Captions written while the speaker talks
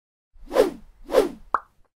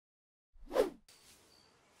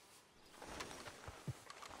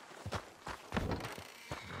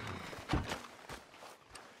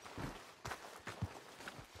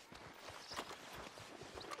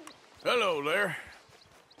Hello there.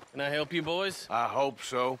 Can I help you, boys? I hope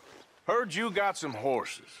so. Heard you got some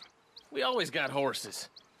horses. We always got horses.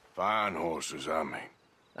 Fine horses, I mean.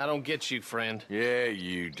 I don't get you, friend. Yeah,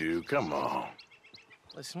 you do. Come on.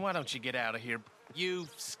 Listen, why don't you get out of here? You,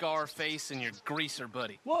 Scarface, and your greaser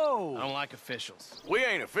buddy. Whoa! I don't like officials. We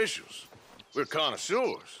ain't officials. We're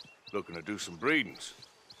connoisseurs, looking to do some breedings.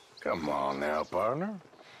 Come on now, partner.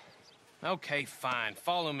 Okay, fine.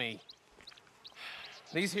 Follow me.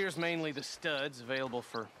 These here's mainly the studs available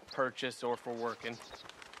for purchase or for working.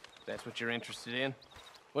 If that's what you're interested in.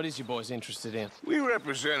 What is you boys interested in? We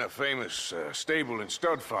represent a famous stable and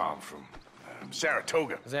stud farm from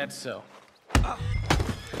Saratoga. Is that so?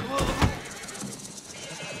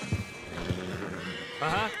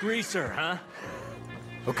 Greaser, huh?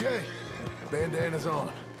 Okay, bandana's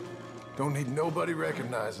on. Don't need nobody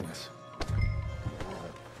recognizing us.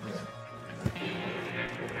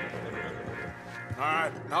 All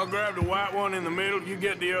right, I'll grab the white one in the middle. You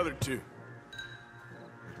get the other two.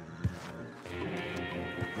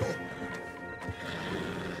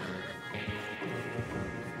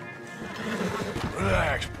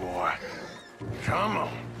 Relax, boy. Come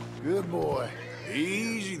on. Good boy.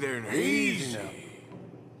 Easy there now. Easy now.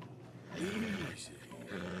 Easy.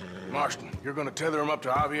 Marston, you're gonna tether him up to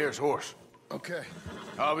Javier's horse. Okay.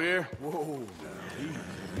 Javier? Whoa, now, easy.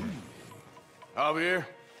 Javier,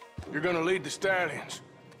 you're gonna lead the stallions.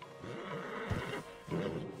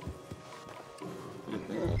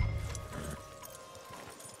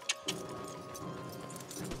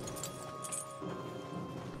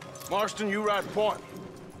 Marston, you ride point.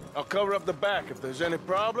 I'll cover up the back. If there's any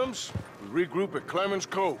problems, we regroup at Clemens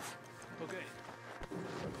Cove. Okay.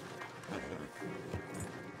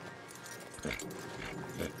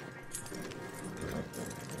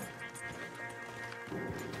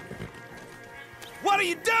 What are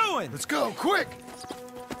you doing? Let's go, quick!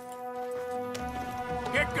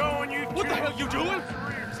 Get going, you What the hell you doing?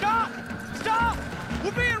 Stop! Stop!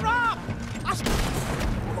 We're being robbed! Let's go!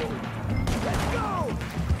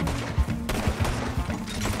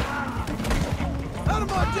 Out of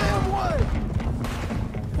my damn way!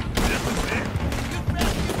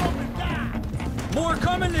 More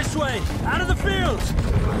coming this way! Out of the fields!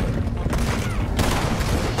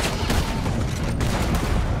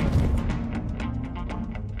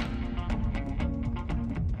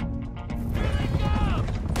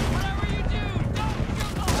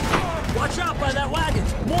 Watch out by that wagon!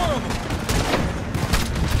 More of them!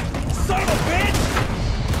 Son of a bitch!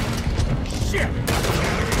 Shit!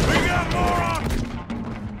 We got more on!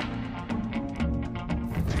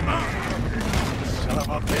 Son of a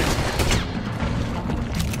bitch!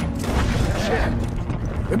 Shit!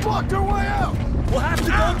 They blocked our way out! We'll have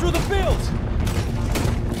to go through the fields!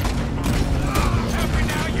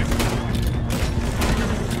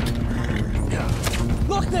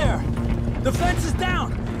 Look there! The fence is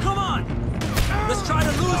down! Come on! Let's try to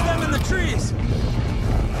lose them in the trees!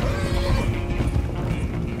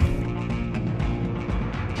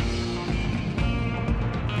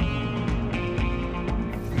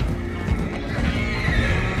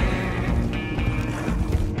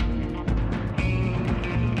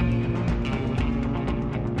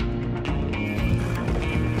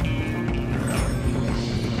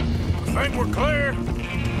 I think we're clear.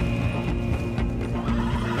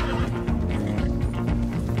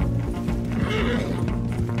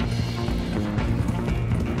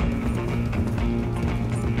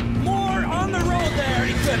 More on the road there,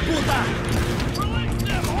 hijo de puta! Release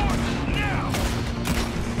them horses now!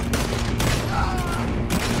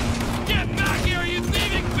 Get back here, you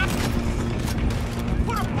thieving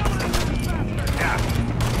Put a bullet in this bastard! Yeah.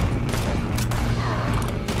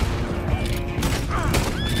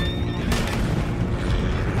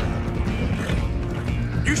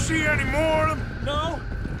 You see any more of them? No?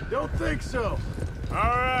 Don't think so. All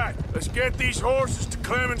right, let's get these horses to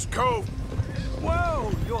Clemens Cove.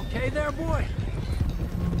 Whoa! You okay there, boy?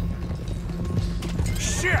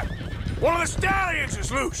 Shit! One of the stallions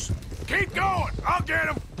is loose. Keep going. I'll get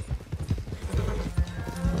him.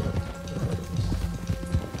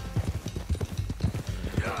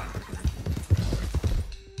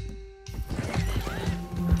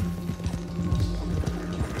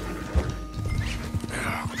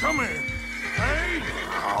 Come here. Hey!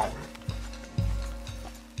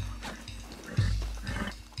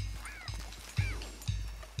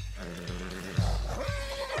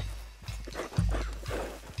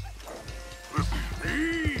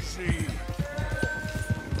 Easy.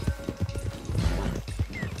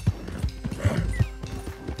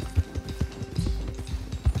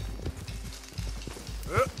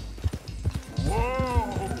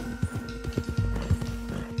 Whoa!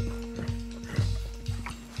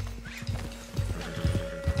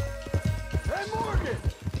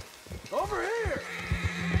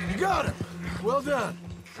 Well done.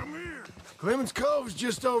 Come here. Clemens Cove's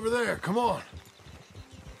just over there. Come on.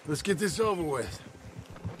 Let's get this over with.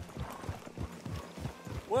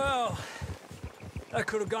 Well, that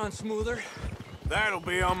could have gone smoother. That'll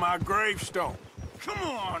be on my gravestone. Come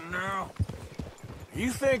on now. You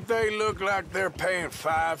think they look like they're paying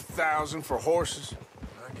 $5,000 for horses?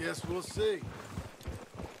 I guess we'll see.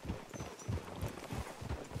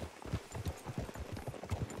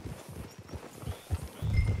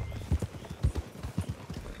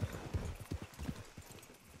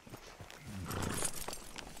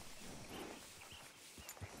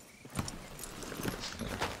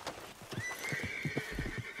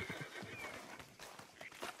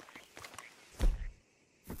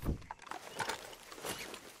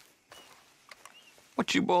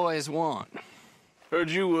 What you boys want? Heard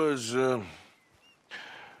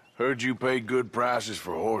you paid good prices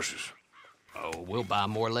for horses. Oh, we'll buy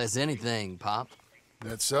more or less anything, Pop.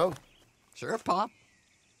 That so? Sure, Pop.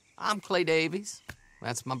 I'm Clay Davies.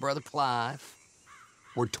 That's my brother Clive.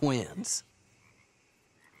 We're twins.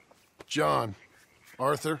 John,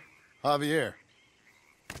 Arthur, Javier.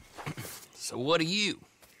 So what are you?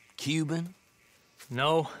 Cuban?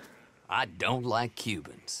 No, I don't like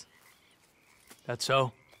Cubans. that's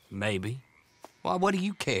so. Maybe. Why, what do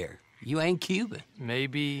you care? You ain't Cuban.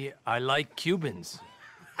 Maybe I like Cubans.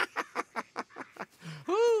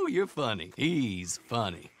 Ooh, you're funny. He's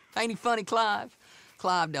funny. Ain't he funny, Clive?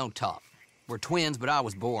 Clive don't talk. We're twins, but I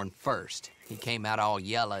was born first. He came out all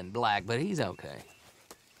yellow and black, but he's okay.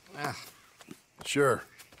 Sure.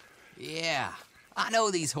 Yeah, I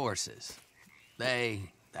know these horses. They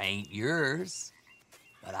ain't yours.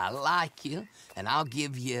 But I like you, and I can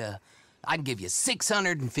give you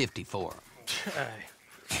 650 for them.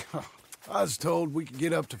 I was told we could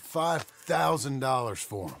get up to $5,000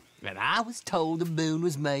 for them. And I was told the moon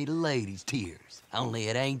was made of ladies' tears. Only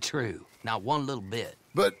it ain't true. Not one little bit.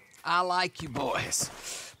 But I like you boys,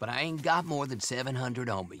 but I ain't got more than 700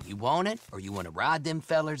 on me. You want it, or you want to ride them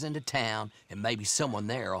fellers into town, and maybe someone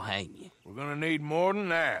there'll hang you? We're gonna need more than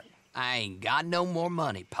that. I ain't got no more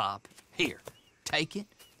money, Pop. Here, take it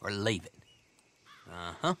or leave it.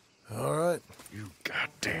 Uh-huh. all right. You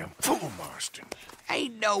goddamn fool, Marston.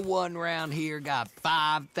 Ain't no one round here got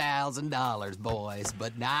 $5,000, boys,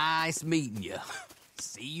 but nice meeting you.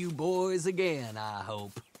 See you boys again, I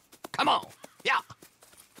hope. Come on. Yeah.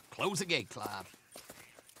 Close the gate, Clive.